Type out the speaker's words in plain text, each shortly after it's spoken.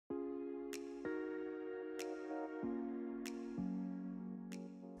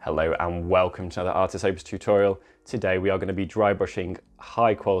Hello and welcome to another Artis Opus tutorial. Today we are going to be dry brushing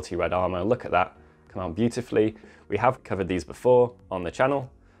high quality red armour. Look at that, come out beautifully. We have covered these before on the channel,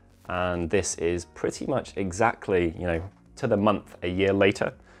 and this is pretty much exactly, to the month a year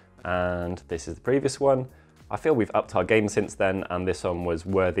later. And this is the previous one. I feel we've upped our game since then, and this one was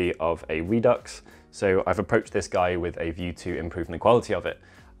worthy of a redux. So I've approached this guy with a view to improving the quality of it.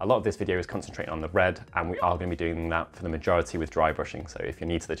 A lot of this video is concentrating on the red, and we are going to be doing that for the majority with dry brushing. So if you're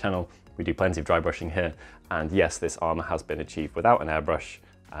new to the channel, we do plenty of dry brushing here. And yes, this armor has been achieved without an airbrush,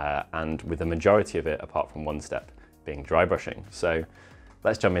 and with the majority of it, apart from one step, being dry brushing. So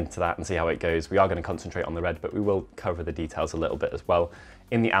let's jump into that and see how it goes. We are going to concentrate on the red, but we will cover the details a little bit as well.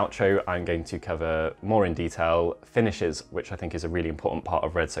 In the outro, I'm going to cover more in detail finishes, which I think is a really important part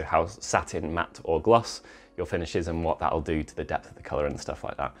of red. So how satin, matte or gloss your finishes and what that'll do to the depth of the color and stuff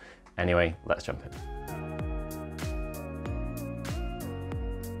like that. Anyway, let's jump in.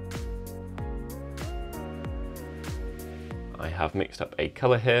 I have mixed up a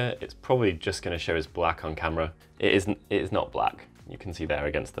color here. It's probably just going to show as black on camera. It is not black. You can see there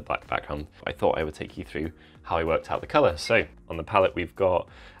against the black background. I thought I would take you through how I worked out the color. So on the palette, we've got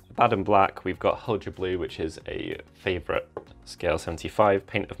Baden Black, we've got Hulger Blue, which is a favorite scale 75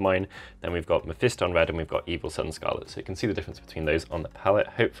 paint of mine. Then we've got Mephiston Red and we've got Evil Sun Scarlet. So you can see the difference between those on the palette,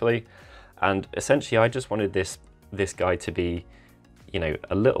 hopefully. And essentially, I just wanted this guy to be,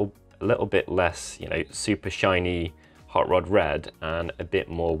 a little bit less, super shiny hot rod red and a bit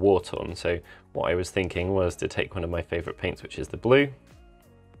more war-torn. So what I was thinking was to take one of my favorite paints, which is the blue,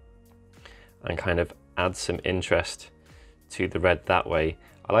 and kind of add some interest to the red that way.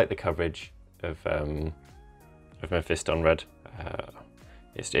 I like the coverage of Mephiston Red.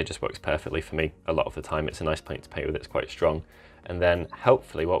 It just works perfectly for me a lot of the time. It's a nice paint to paint with, it's quite strong. And then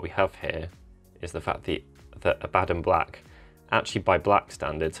hopefully what we have here is the fact that a Baden Black, actually by black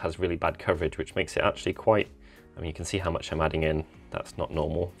standards, has really bad coverage, which makes it actually quite, you can see how much I'm adding in. That's not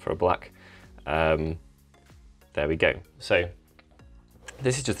normal for a black. There we go. So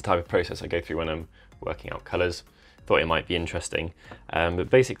this is just the type of process I go through when I'm working out colors. Thought it might be interesting, but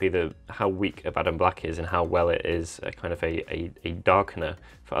basically how weak a Baden Black is and how well it is kind of a darkener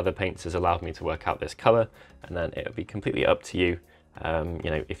for other paints has allowed me to work out this color, and then it'll be completely up to you.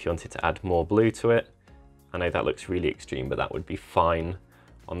 If you wanted to add more blue to it. I know that looks really extreme, but that would be fine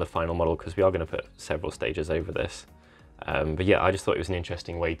on the final model because we are going to put several stages over this. But yeah, I just thought it was an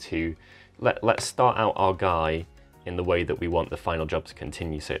interesting way to let's start out our guy in the way that we want the final job to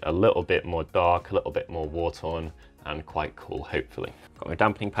continue. So a little bit more dark, a little bit more war-torn, and quite cool, hopefully. Got my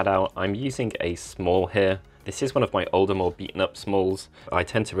dampening pad out. I'm using a small here. This is one of my older, more beaten up smalls. I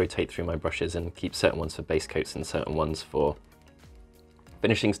tend to rotate through my brushes and keep certain ones for base coats and certain ones for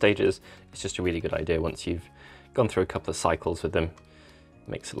finishing stages. It's just a really good idea once you've gone through a couple of cycles with them. It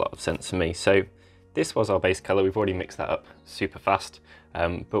makes a lot of sense for me. So this was our base color. We've already mixed that up super fast.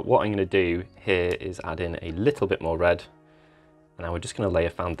 But what I'm going to do here is add in a little bit more red. And now we're just going to lay a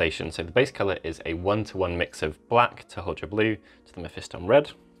foundation. So the base color is a 1-to-1 mix of black to Hulger Blue to the Mephiston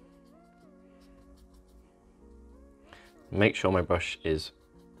Red. Make sure my brush is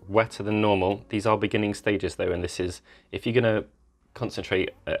wetter than normal. These are beginning stages though, and this is, if you're going to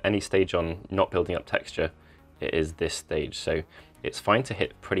concentrate at any stage on not building up texture, it is this stage. So it's fine to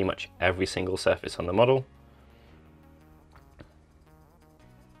hit pretty much every single surface on the model.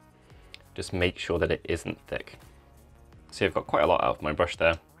 Just make sure that it isn't thick. See, I've got quite a lot out of my brush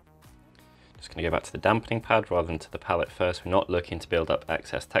there. Just going to go back to the dampening pad rather than to the palette first. We're not looking to build up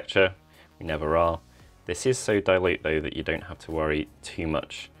excess texture. We never are. This is so dilute though that you don't have to worry too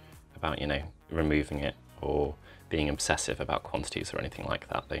much about, removing it or being obsessive about quantities or anything like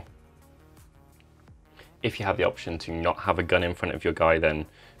that though. If you have the option to not have a gun in front of your guy, then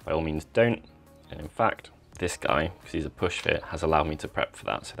by all means don't. And in fact, this guy, because he's a push fit, has allowed me to prep for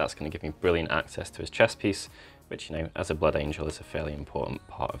that. So that's going to give me brilliant access to his chest piece, which, as a Blood Angel is a fairly important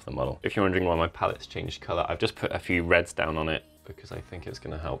part of the model. If you're wondering why my palette's changed color, I've just put a few reds down on it because I think it's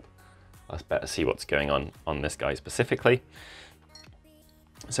going to help us better see what's going on this guy specifically.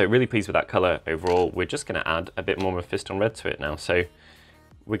 So really pleased with that color overall. We're just going to add a bit more Mephiston Red to it now. So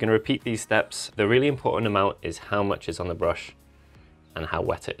we're going to repeat these steps. The really important amount is how much is on the brush and how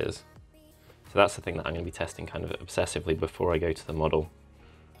wet it is. So that's the thing that I'm going to be testing kind of obsessively before I go to the model.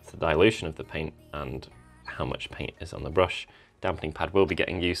 It's the dilution of the paint and how much paint is on the brush. Dampening pad will be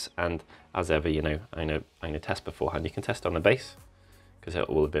getting use, and as ever, I'm going to test beforehand. You can test on the base because it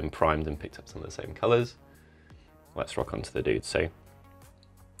will have been primed and picked up some of the same colors. Let's rock onto the dude. So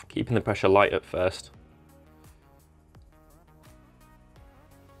keeping the pressure light at first.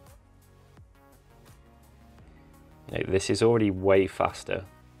 Now, this is already way faster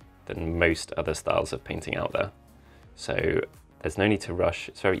than most other styles of painting out there. So there's no need to rush.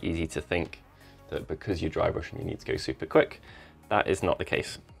 It's very easy to think that because you're dry brushing, you need to go super quick. That is not the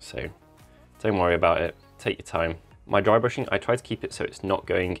case. So don't worry about it. Take your time. My dry brushing, I try to keep it so it's not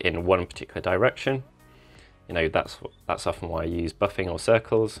going in one particular direction. You know, that's often why I use buffing or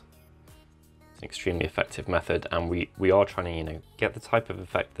circles. It's an extremely effective method, and we are trying to, you know, get the type of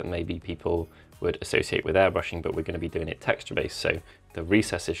effect that maybe people would associate with airbrushing, but we're going to be doing it texture based. So the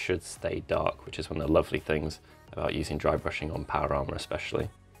recesses should stay dark, which is one of the lovely things about using dry brushing on power armor especially.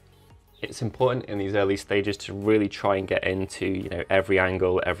 It's important in these early stages to really try and get into, you know, every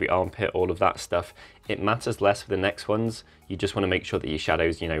angle, every armpit, all of that stuff. It matters less for the next ones. You just want to make sure that your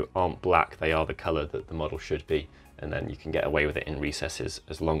shadows, you know, aren't black. They are the color that the model should be. And then you can get away with it in recesses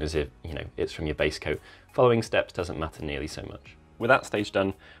as long as it, you know, it's from your base coat. Following steps doesn't matter nearly so much. With that stage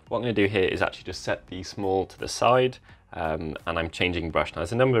done, what I'm going to do here is actually just set the small to the side, and I'm changing brush. Now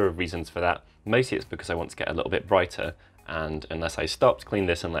there's a number of reasons for that. Mostly it's because I want to get a little bit brighter, and unless I stopped, clean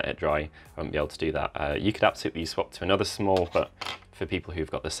this and let it dry, I won't be able to do that. You could absolutely swap to another small, but for people who've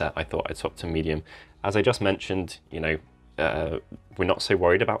got the set, I thought I'd swap to medium. As I just mentioned, you know, we're not so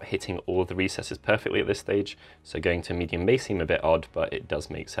worried about hitting all of the recesses perfectly at this stage, so going to medium may seem a bit odd, but it does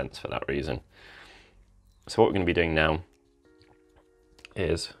make sense for that reason. So what we're going to be doing now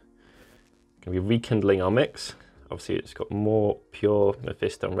is going to be rekindling our mix. Obviously it's got more pure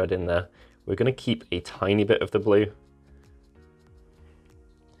Mephiston red in there. We're going to keep a tiny bit of the blue,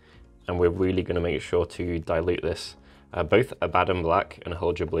 and we're really going to make sure to dilute this. Both Abaddon Black and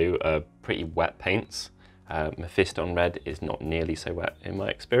Hold Your Blue are pretty wet paints. Mephiston Red is not nearly so wet in my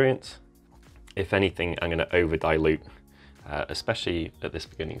experience. If anything, I'm going to over dilute, especially at this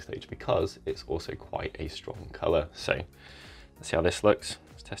beginning stage, because it's also quite a strong color. So let's see how this looks.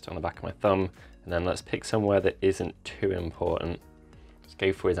 Let's test it on the back of my thumb, and then let's pick somewhere that isn't too important. Let's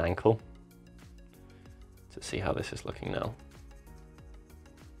go for his ankle to see how this is looking now.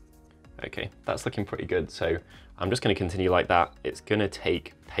 Okay, that's looking pretty good. So I'm just going to continue like that. It's going to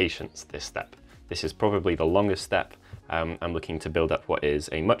take patience, this step. This is probably the longest step. I'm looking to build up what is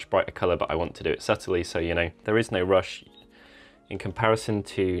a much brighter color, but I want to do it subtly. So, you know, there is no rush in comparison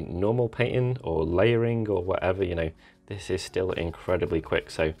to normal painting or layering or whatever. You know, this is still incredibly quick.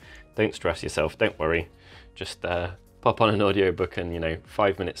 So don't stress yourself. Don't worry. Just pop on an audiobook and, you know,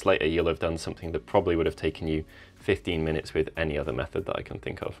 5 minutes later, you'll have done something that probably would have taken you 15 minutes with any other method that I can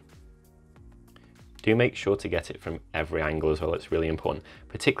think of. Do make sure to get it from every angle as well. It's really important,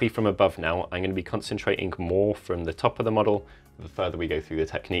 particularly from above now. I'm going to be concentrating more from the top of the model the further we go through the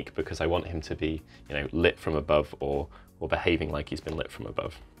technique, because I want him to be, you know, lit from above or behaving like he's been lit from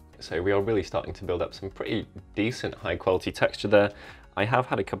above. So we are really starting to build up some pretty decent high quality texture there. I have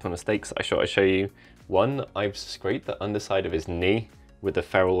had a couple of mistakes I thought I'd show you. One, I've scraped the underside of his knee with the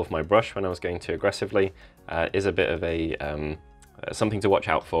ferrule of my brush when I was going too aggressively. Is a bit of a something to watch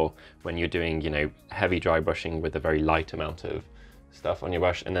out for when you're doing, you know, heavy dry brushing with a very light amount of stuff on your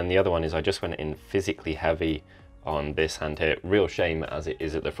brush. And then the other one is I just went in physically heavy on this hand here. Real shame, as it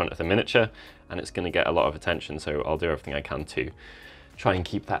is at the front of the miniature, and it's going to get a lot of attention, so I'll do everything I can to try and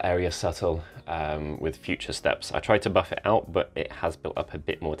keep that area subtle with future steps. I tried to buff it out, but it has built up a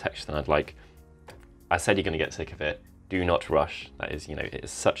bit more texture than I'd like. I said you're going to get sick of it. Do not rush. That is, you know, it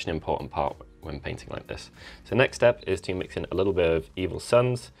is such an important part when painting like this. So next step is to mix in a little bit of Evil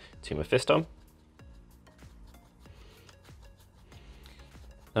Suns to Mephiston.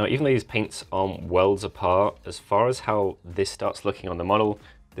 Now, even though these paints aren't worlds apart, as far as how this starts looking on the model,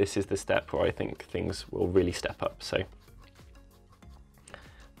 this is the step where I think things will really step up. So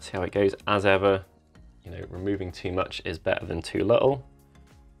see how it goes. As ever, you know, removing too much is better than too little.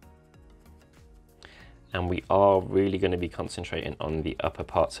 And we are really going to be concentrating on the upper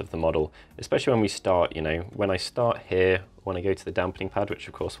parts of the model, especially when we start, you know, when I start here, when I go to the dampening pad, which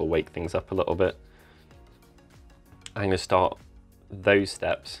of course will wake things up a little bit, I'm going to start those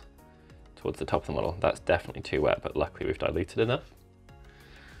steps towards the top of the model. That's definitely too wet, but luckily we've diluted enough.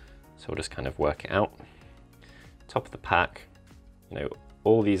 So we'll just kind of work it out. Top of the pack, you know,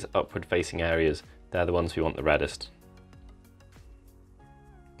 all these upward facing areas, they're the ones we want the reddest.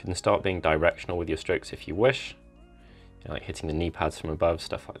 You can start being directional with your strokes if you wish, you know, like hitting the knee pads from above,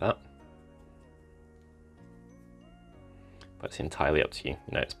 stuff like that. But it's entirely up to you.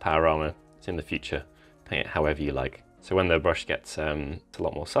 You know, it's power armor, it's in the future, paint it however you like. So when the brush gets a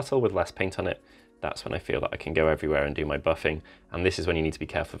lot more subtle with less paint on it, that's when I feel that I can go everywhere and do my buffing. And this is when you need to be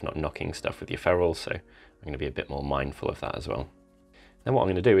careful of not knocking stuff with your ferrules, so I'm going to be a bit more mindful of that as well. Then what I'm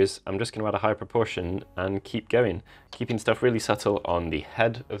going to do is I'm just going to add a higher proportion and keep going, keeping stuff really subtle on the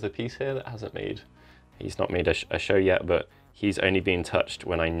head of the piece here that hasn't made, he's not made a show yet, but He's only being touched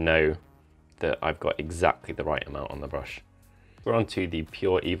when I know that I've got exactly the right amount on the brush. We're on to the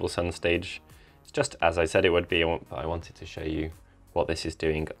pure Evil Sun stage. It's just as I said it would be, but I wanted to show you what this is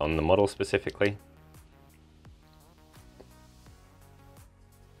doing on the model specifically.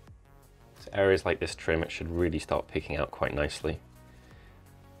 So areas like this trim, it should really start picking out quite nicely.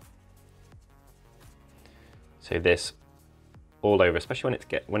 So this all over, especially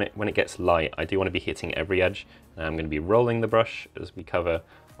when it gets light, I do want to be hitting every edge. And I'm going to be rolling the brush as we cover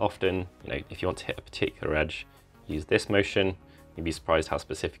often. You know, if you want to hit a particular edge, use this motion. You'd be surprised how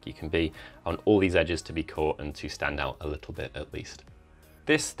specific you can be on all these edges to be caught and to stand out a little bit at least.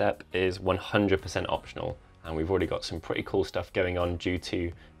 This step is 100% optional, and we've already got some pretty cool stuff going on due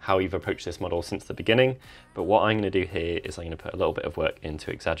to how we've approached this model since the beginning. But what I'm going to do here is I'm going to put a little bit of work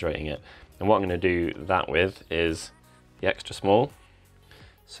into exaggerating it. And what I'm going to do that with is the extra small,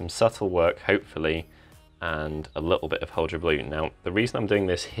 some subtle work hopefully, and a little bit of Huldra blue. Now the reason I'm doing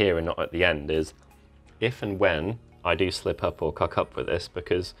this here and not at the end is if and when I do slip up or cock up with this,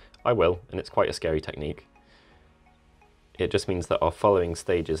 because I will, and it's quite a scary technique, it just means that our following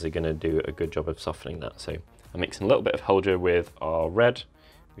stages are going to do a good job of softening that. So I'm mixing a little bit of Huldra with our red.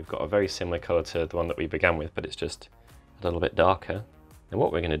 We've got a very similar colour to the one that we began with, but it's just a little bit darker. And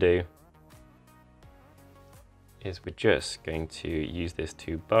what we're going to do is we're just going to use this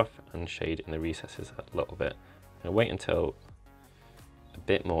to buff and shade in the recesses a little bit. I'm going to wait until a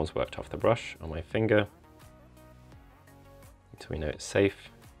bit more is worked off the brush on my finger, until we know it's safe.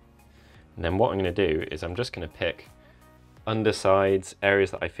 And then what I'm going to do is I'm just going to pick undersides,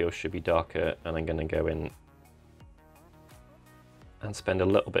 areas that I feel should be darker, and I'm going to go in and spend a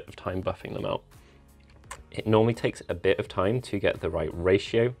little bit of time buffing them out. It normally takes a bit of time to get the right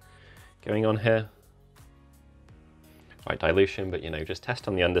ratio going on here. Right dilution, but you know, just test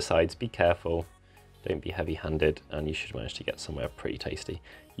on the undersides, be careful, don't be heavy-handed, and you should manage to get somewhere pretty tasty.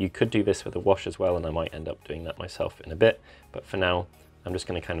 You could do this with a wash as well, and I might end up doing that myself in a bit, but for now, I'm just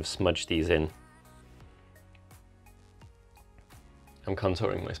going to kind of smudge these in. I'm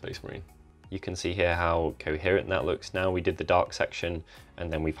contouring my Space Marine. You can see here how coherent that looks. Now we did the dark section,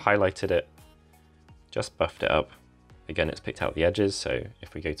 and then we've highlighted it, just buffed it up. Again, it's picked out the edges, so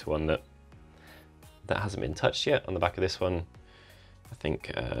if we go to one that hasn't been touched yet on the back of this one, I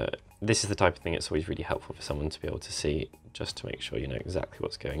think this is the type of thing it's always really helpful for someone to be able to see, just to make sure you know exactly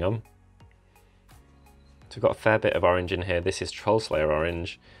what's going on. So we've got a fair bit of orange in here. This is Troll Slayer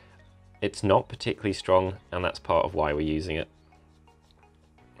orange. It's not particularly strong, and that's part of why we're using it.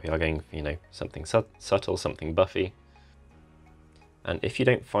 We are going for, you know, something subtle, something buffy. And if you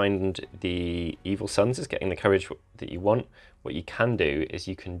don't find the Evil Suns is getting the coverage that you want, what you can do is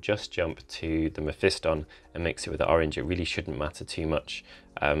you can just jump to the Mephiston and mix it with the orange. It really shouldn't matter too much,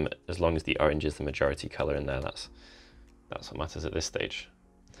 as long as the orange is the majority colour in there. That's what matters at this stage.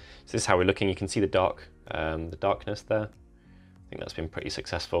 So this is how we're looking. You can see the darkness there. I think that's been pretty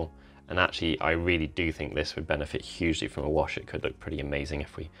successful. And actually, I really do think this would benefit hugely from a wash. It could look pretty amazing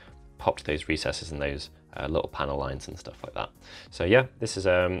if we popped those recesses and those little panel lines and stuff like that. So yeah, this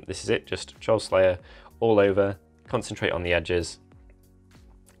is it. Just Troll Slayer all over. Concentrate on the edges.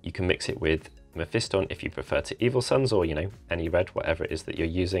 You can mix it with Mephiston if you prefer to Evil Suns, or you know, any red, whatever it is that you're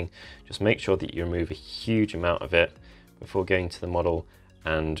using. Just make sure that you remove a huge amount of it before going to the model,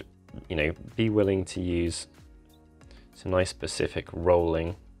 and you know, be willing to use some nice specific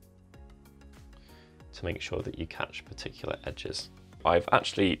rolling to make sure that you catch particular edges. I've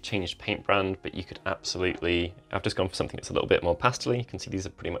actually changed paint brand, but you could absolutely, I've just gone for something that's a little bit more pastel-y. You can see these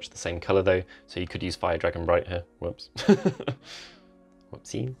are pretty much the same color though, so you could use Fire Dragon Bright here. Whoops.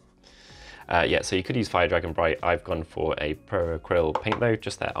 Whoopsie. Yeah, so you could use Fire Dragon Bright. I've gone for a Pro Acryl paint though,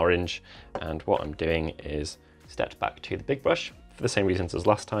 just that orange. And what I'm doing is stepped back to the big brush for the same reasons as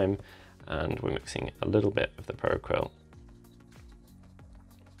last time, and we're mixing a little bit of the Pro Acryl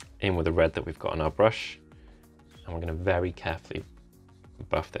in with the red that we've got on our brush, and we're going to very carefully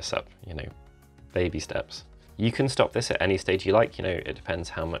buff this up, you know, baby steps. You can stop this at any stage you like, you know, it depends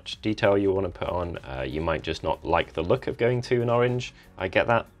how much detail you want to put on. You might just not like the look of going to an orange. I get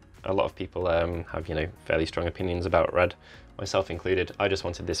that. A lot of people have, you know, fairly strong opinions about red, myself included. I just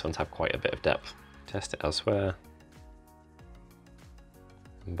wanted this one to have quite a bit of depth. Test it elsewhere.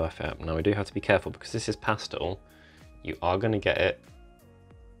 And buff it up. Now we do have to be careful because this is pastel. You are going to get it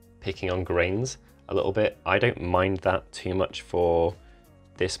picking on grains a little bit. I don't mind that too much for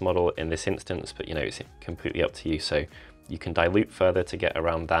this model in this instance, but you know, it's completely up to you. So you can dilute further to get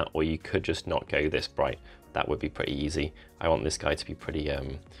around that, or you could just not go this bright. That would be pretty easy. I want this guy to be pretty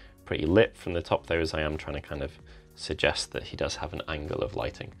lit from the top though, as I am trying to kind of suggest that he does have an angle of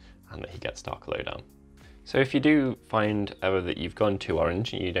lighting and that he gets darker low down. So if you do find ever that you've gone too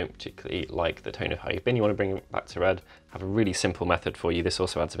orange and you don't particularly like the tone of how you've been, you want to bring it back to red, I have a really simple method for you. This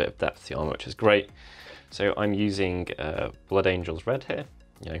also adds a bit of depth to the armour, which is great. So I'm using Blood Angel's red here.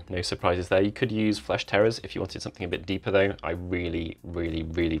 You know, no surprises there. You could use Flesh Terrors if you wanted something a bit deeper though. I really, really,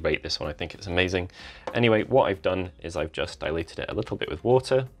 really rate this one. I think it's amazing. Anyway, what I've done is I've just diluted it a little bit with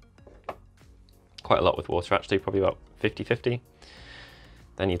water. Quite a lot with water actually, probably about 50-50.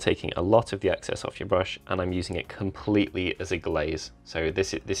 Then you're taking a lot of the excess off your brush, and I'm using it completely as a glaze. So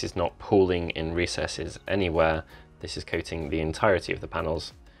this is not pooling in recesses anywhere. This is coating the entirety of the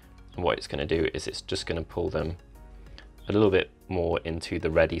panels. And what it's going to do is it's just going to pull them a little bit more into the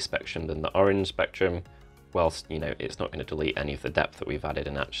reddy spectrum than the orange spectrum, whilst, you know, it's not going to delete any of the depth that we've added,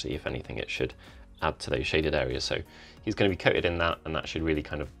 and actually, if anything, it should add to those shaded areas. So he's going to be coated in that, and that should really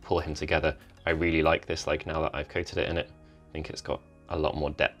kind of pull him together. I really like this, like, now that I've coated it in it. I think it's got a lot more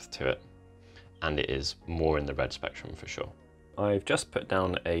depth to it, and it is more in the red spectrum for sure. I've just put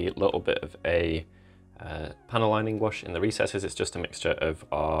down a little bit of a panel lining wash in the recesses. It's just a mixture of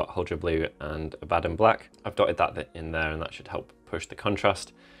our Huldra Blue and Abaddon Black. I've dotted that in there, and that should help push the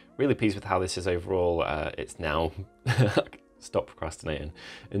contrast. Really pleased with how this is overall. It's now stop procrastinating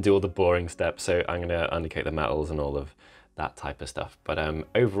and do all the boring steps. So I'm going to undercoat the metals and all of that type of stuff. But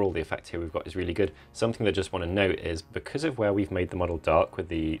overall, the effect here we've got is really good. Something that I just want to note is, because of where we've made the model dark with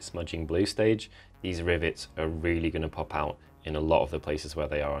the smudging blue stage, these rivets are really going to pop out in a lot of the places where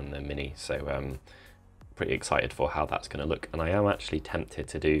they are on the Mini. So pretty excited for how that's going to look. And I am actually tempted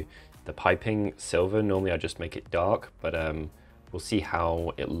to do the piping silver. Normally I just make it dark, but we'll see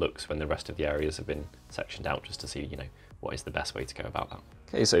how it looks when the rest of the areas have been sectioned out, just to see, you know, what is the best way to go about that.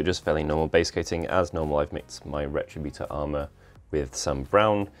 Okay, so just fairly normal base coating. As normal, I've mixed my Retributor armour with some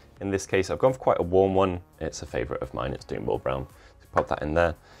brown. In this case, I've gone for quite a warm one. It's a favourite of mine, it's Doomball Brown. So pop that in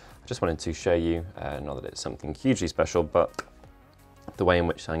there. I just wanted to show you, not that it's something hugely special, but the way in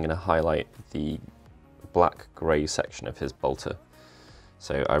which I'm going to highlight the black grey section of his bolter.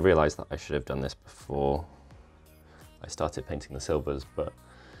 So I realised that I should have done this before I started painting the silvers, but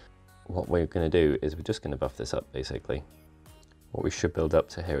what we're going to do is we're just going to buff this up basically. What we should build up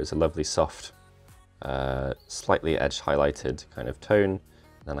to here is a lovely soft, slightly edge highlighted kind of tone, and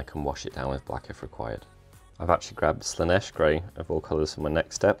then I can wash it down with black if required. I've actually grabbed Slanesh Grey of all colours for my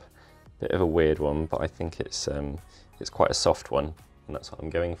next step. Bit of a weird one, but I think it's quite a soft one, and that's what I'm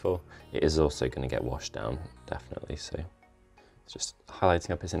going for. It is also going to get washed down, definitely, so it's just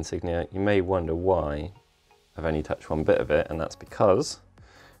highlighting up his insignia. You may wonder why I've only touched one bit of it, and that's because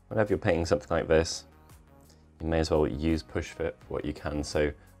whenever you're painting something like this, you may as well use push fit for what you can. So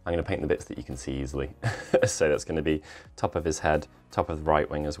I'm going to paint the bits that you can see easily. So that's going to be top of his head, top of the right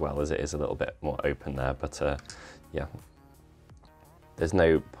wing, as well, as it is a little bit more open there. But yeah, there's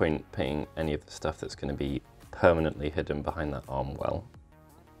no point painting any of the stuff that's going to be permanently hidden behind that arm well.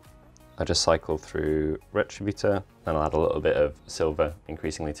 I just cycle through Retributor, then I'll add a little bit of silver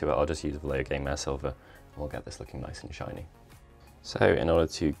increasingly to it. I'll just use Vallejo Game Air Silver, and we'll get this looking nice and shiny. So in order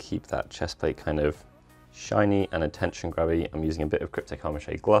to keep that chest plate kind of shiny and attention grabby, I'm using a bit of Cryptic Armour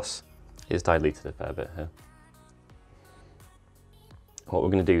Shade Gloss. It's diluted a fair bit here. What we're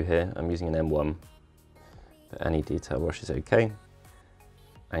going to do here, I'm using an M1, but any detail brush is okay.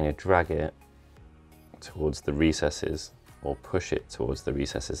 I'm going to drag it towards the recesses, or push it towards the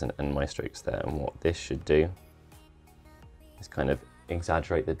recesses and my strokes there. And what this should do is kind of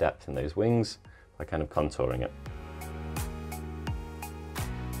exaggerate the depth in those wings by kind of contouring it.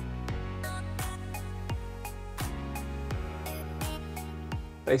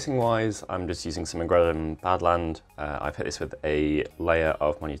 Basing wise, I'm just using some Agrellum Badland. I've hit this with a layer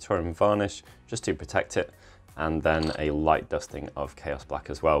of Monitorum varnish just to protect it, and then a light dusting of Chaos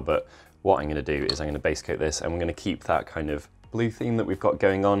Black as well. But what I'm going to do is I'm going to base coat this, and we're going to keep that kind of blue theme that we've got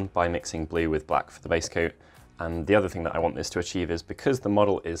going on by mixing blue with black for the base coat. And the other thing that I want this to achieve is, because the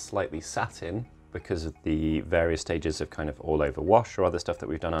model is slightly satin, because of the various stages of kind of all over wash or other stuff that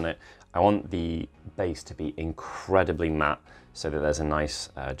we've done on it, I want the base to be incredibly matte, so that there's a nice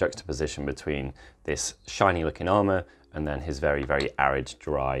juxtaposition between this shiny looking armor and then his very, very arid,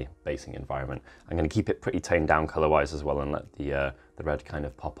 dry basing environment. I'm going to keep it pretty toned down color wise as well, and let the red kind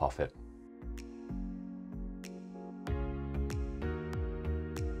of pop off it.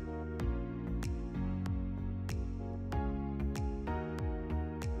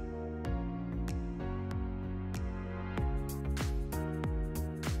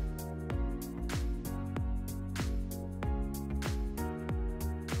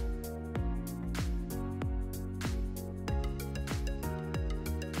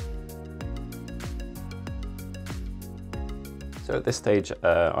 So at this stage,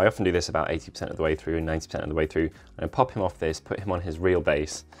 I often do this about 80% of the way through and 90% of the way through. I'm going to pop him off this, put him on his real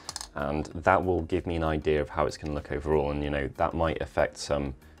base, and that will give me an idea of how it's going to look overall. And you know, that might affect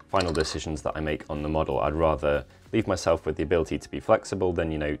some final decisions that I make on the model. I'd rather leave myself with the ability to be flexible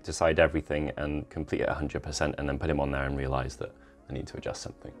than, you know, decide everything and complete it 100% and then put him on there and realize that I need to adjust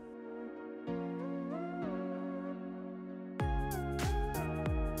something.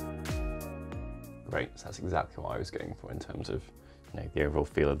 Great, so that's exactly what I was going for in terms of, you know, the overall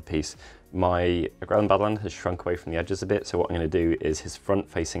feel of the piece. My ground Badland has shrunk away from the edges a bit, so what I'm going to do is his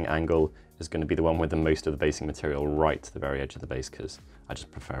front-facing angle is going to be the one with the most of the basing material right to the very edge of the base, because I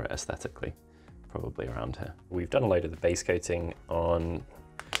just prefer it aesthetically, probably around here. We've done a load of the base coating on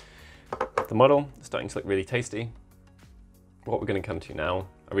the model. It's starting to look really tasty. What we're going to come to now,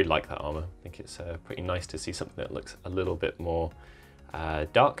 I really like that armour. I think it's pretty nice to see something that looks a little bit more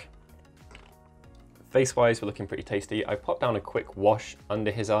dark. Face-wise, we're looking pretty tasty. I popped down a quick wash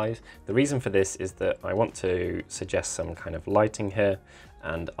under his eyes. The reason for this is that I want to suggest some kind of lighting here,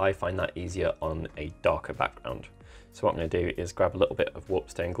 and I find that easier on a darker background. So what I'm going to do is grab a little bit of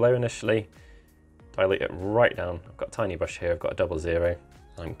Warpstone Glow initially, dilute it right down. I've got a tiny brush here, I've got a 00.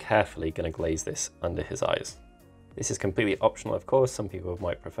 I'm carefully going to glaze this under his eyes. This is completely optional, of course. Some people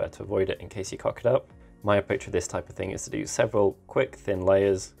might prefer to avoid it in case you cock it up. My approach with this type of thing is to do several quick, thin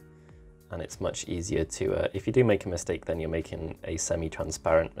layers, and it's much easier to, if you do make a mistake, then you're making a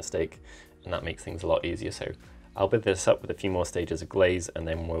semi-transparent mistake, and that makes things a lot easier. So I'll build this up with a few more stages of glaze, and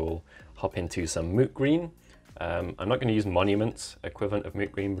then we'll hop into some Moot Green. I'm not going to use Monument's equivalent of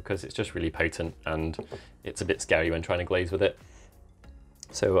Moot Green because it's just really potent and it's a bit scary when trying to glaze with it.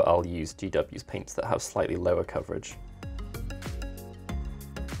 So I'll use GW's paints that have slightly lower coverage.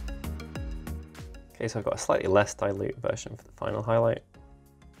 Okay, so I've got a slightly less dilute version for the final highlight.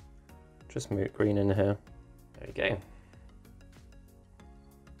 Just Moot Green in here. There you go.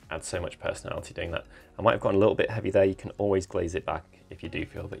 Adds so much personality doing that. I might have gone a little bit heavy there. You can always glaze it back if you do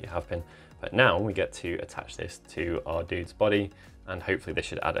feel that you have been. But now we get to attach this to our dude's body, and hopefully this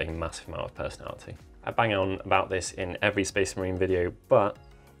should add a massive amount of personality. I bang on about this in every Space Marine video, but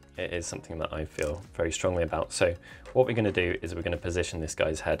it is something that I feel very strongly about. So what we're going to do is we're going to position this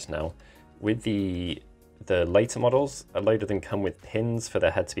guy's head now. With the later models, a load of them come with pins for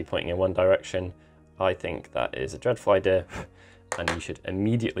their head to be pointing in one direction. I think that is a dreadful idea, and you should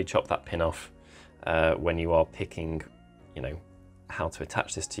immediately chop that pin off when you are picking, you know, how to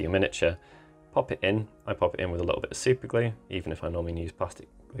attach this to your miniature. Pop it in. I pop it in with a little bit of super glue, even if I normally use plastic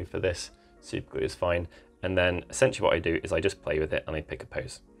glue for this. Super glue is fine. And then essentially what I do is I just play with it and I pick a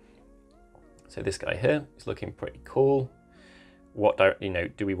pose. So this guy here is looking pretty cool. What, you know,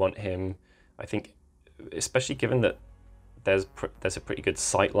 do we want him? I think, especially given that there's a pretty good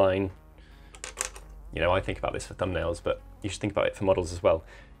sight line. You know, I think about this for thumbnails, but you should think about it for models as well.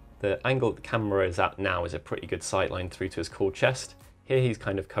 The angle the camera is at now is a pretty good sight line through to his cool chest. Here he's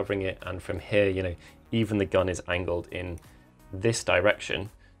kind of covering it, and from here, you know, even the gun is angled in this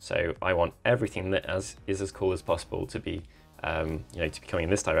direction. So I want everything that is as cool as possible to be, you know, to be coming in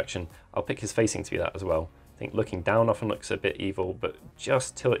this direction. I'll pick his facing to be that as well. I think looking down often looks a bit evil, but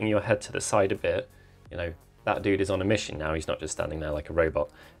just tilting your head to the side a bit, you know, that dude is on a mission now. He's not just standing there like a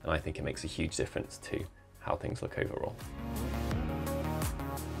robot, and I think it makes a huge difference to how things look overall.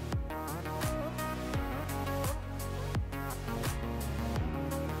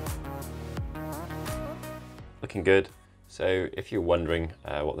 Looking good. So if you're wondering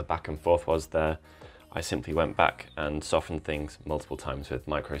what the back and forth was there, I simply went back and softened things multiple times with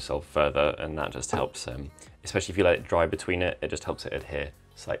microsolve further, and that just helps, especially if you let it dry between it, it just helps it adhere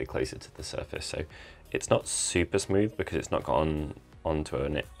slightly closer to the surface. So it's not super smooth because it's not gone onto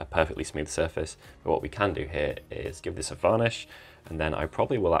a perfectly smooth surface, but what we can do here is give this a varnish, and then I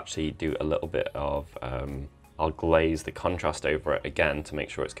probably will actually do a little bit of, I'll glaze the contrast over it again to make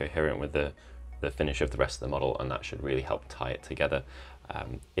sure it's coherent with the finish of the rest of the model, and that should really help tie it together.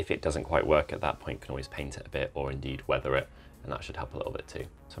 If it doesn't quite work at that point, you can always paint it a bit or indeed weather it, and that should help a little bit too.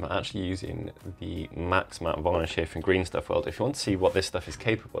 So I'm actually using the Max Matte Varnish here from Green Stuff World. If you want to see what this stuff is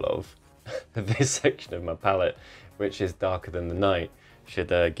capable of, this section of my palette, which is darker than the night, should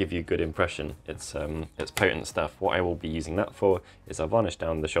give you a good impression. It's potent stuff. What I will be using that for is I'll varnish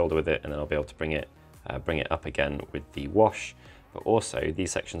down the shoulder with it, and then I'll be able to bring it up again with the wash. But also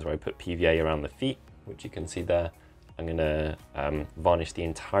these sections where I put PVA around the feet, which you can see there, I'm gonna varnish the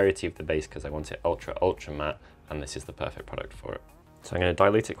entirety of the base because I want it ultra matte, and this is the perfect product for it. So I'm gonna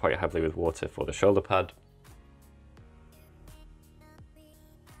dilute it quite heavily with water for the shoulder pad.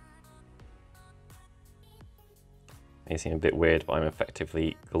 May seem a bit weird, but I'm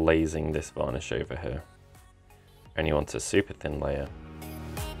effectively glazing this varnish over here. and you want a super thin layer.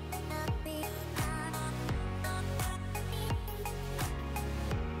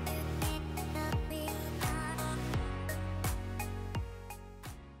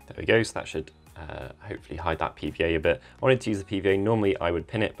 There we go, so that should hopefully hide that PVA a bit. I wanted to use the PVA. Normally I would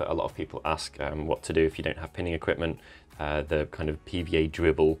pin it, but a lot of people ask what to do if you don't have pinning equipment. The kind of PVA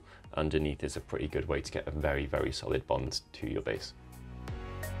dribble underneath is a pretty good way to get a very, very solid bond to your base.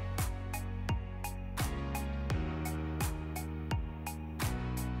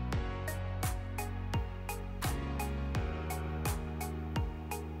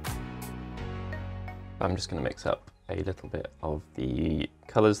 I'm just going to mix up a little bit of the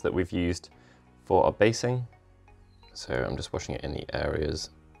colours that we've used for our basing. So I'm just washing it in the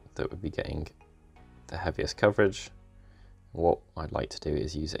areas that would be getting the heaviest coverage. What I'd like to do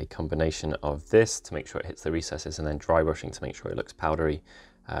is use a combination of this to make sure it hits the recesses, and then dry brushing to make sure it looks powdery.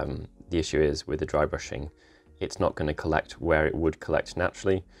 The issue is with the dry brushing, it's not going to collect where it would collect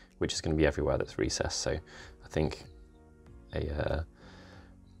naturally, which is going to be everywhere that's recessed. So I think a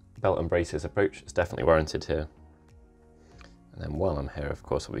belt and braces approach is definitely warranted here. And then while I'm here, of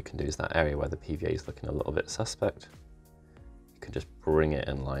course, what we can do is that area where the PVA is looking a little bit suspect, you can just bring it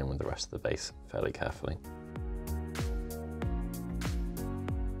in line with the rest of the base fairly carefully.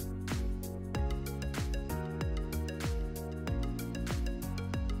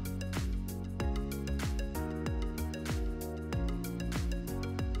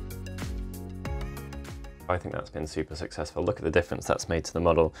 I think that's been super successful. Look at the difference that's made to the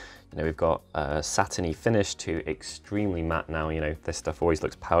model. You know, we've got a satiny finish to extremely matte now. You know, this stuff always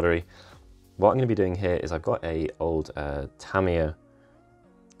looks powdery. What I'm going to be doing here is I've got a old Tamiya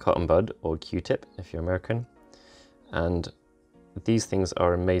cotton bud, or Q-tip if you're American, and these things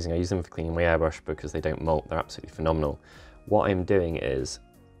are amazing. I use them for cleaning my airbrush because they don't molt. They're absolutely phenomenal. What I'm doing is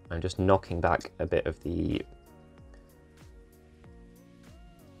I'm just knocking back a bit of the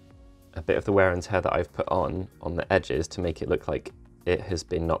wear and tear that I've put on the edges to make it look like it has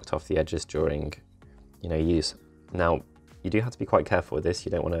been knocked off the edges during, you know, use. Now, you do have to be quite careful with this.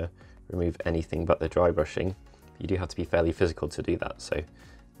 You don't want to remove anything but the dry brushing. You do have to be fairly physical to do that. So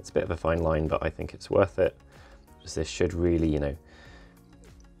it's a bit of a fine line, but I think it's worth it. Because this should really, you know,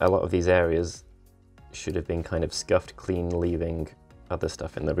 a lot of these areas should have been kind of scuffed clean, leaving other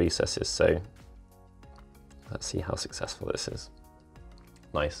stuff in the recesses. So let's see how successful this is.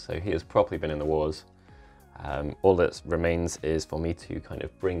 Nice, so he has properly been in the wars. All that remains is for me to kind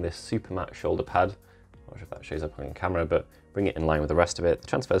of bring this super matte shoulder pad, I'm not sure if that shows up on camera, but bring it in line with the rest of it. The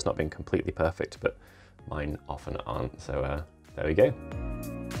transfer's not been completely perfect, but mine often aren't, so there we go.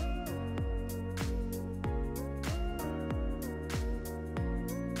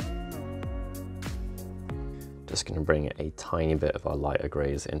 Just going to bring a tiny bit of our lighter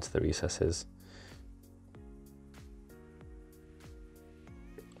greys into the recesses.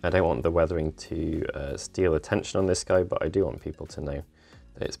 I don't want the weathering to steal attention on this guy, but I do want people to know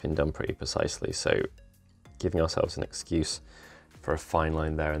that it's been done pretty precisely. So giving ourselves an excuse for a fine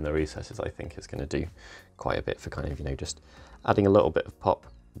line there in the recesses, I think is going to do quite a bit for kind of, you know, just adding a little bit of pop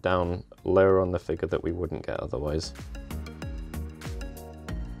down lower on the figure that we wouldn't get otherwise.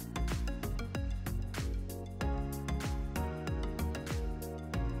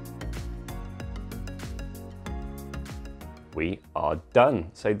 We are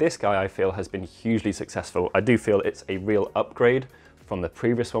done. So this guy, I feel, has been hugely successful. I do feel it's a real upgrade from the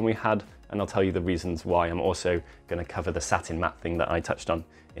previous one we had, and I'll tell you the reasons why. I'm also going to cover the satin matte thing that I touched on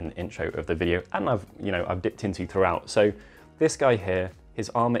in the intro of the video, and I've dipped into throughout. So this guy here, his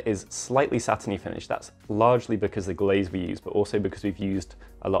armor is slightly satiny finished. That's largely because the glaze we use, but also because we've used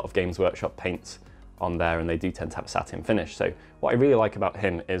a lot of Games Workshop paints on there, and they do tend to have a satin finish. So what I really like about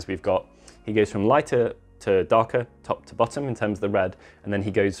him is he goes from lighter to darker, top to bottom in terms of the red, and then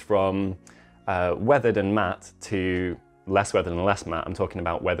he goes from weathered and matte to less weathered and less matte. I'm talking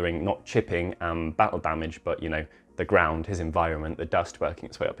about weathering, not chipping and battle damage, but, you know, the ground, his environment, the dust working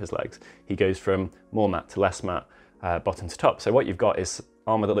its way up his legs. He goes from more matte to less matte, bottom to top. So what you've got is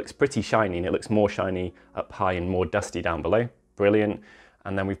armor that looks pretty shiny, and it looks more shiny up high and more dusty down below. Brilliant.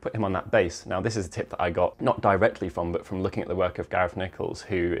 And then we've put him on that base. Now, this is a tip that I got not directly from, but from looking at the work of Gareth Nichols,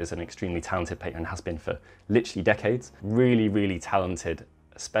 who is an extremely talented painter and has been for literally decades. Really, really talented,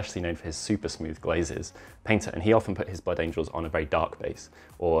 especially known for his super smooth glazes, painter. And he often put his Blood Angels on a very dark base,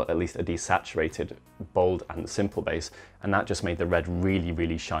 or at least a desaturated, bold and simple base. And that just made the red really,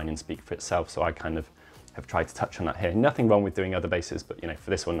 really shine and speak for itself. So I kind of have tried to touch on that here. Nothing wrong with doing other bases, but, you know,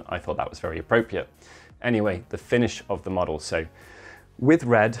 for this one, I thought that was very appropriate. Anyway, the finish of the model. So with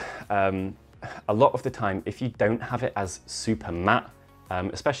red, a lot of the time, if you don't have it as super matte,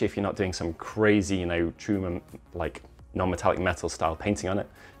 especially if you're not doing some crazy, you know, true like non-metallic metal style painting on it,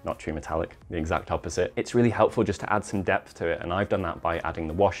 not true metallic, the exact opposite. It's really helpful just to add some depth to it, and I've done that by adding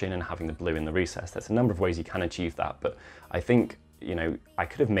the wash in and having the blue in the recess. There's a number of ways you can achieve that, but I think, you know, I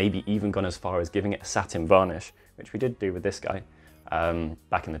could have maybe even gone as far as giving it a satin varnish, which we did do with this guy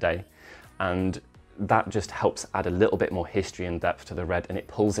back in the day, and that just helps add a little bit more history and depth to the red, and it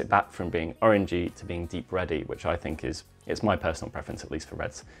pulls it back from being orangey to being deep reddy, which I think it's my personal preference, at least for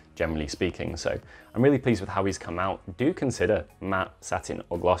reds, generally speaking. So I'm really pleased with how he's come out. Do consider matte, satin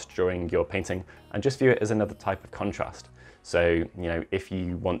or gloss during your painting, and just view it as another type of contrast. So, you know, if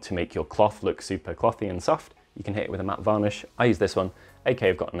you want to make your cloth look super clothy and soft, you can hit it with a matte varnish. I use this one. AK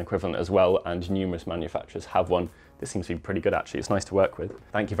have got an equivalent as well, and numerous manufacturers have one. This seems to be pretty good actually, it's nice to work with.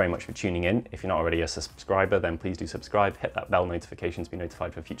 Thank you very much for tuning in. If you're not already a subscriber, then please do subscribe, hit that bell notification to be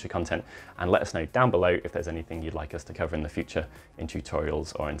notified for future content, and let us know down below if there's anything you'd like us to cover in the future in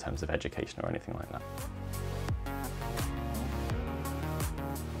tutorials or in terms of education or anything like that.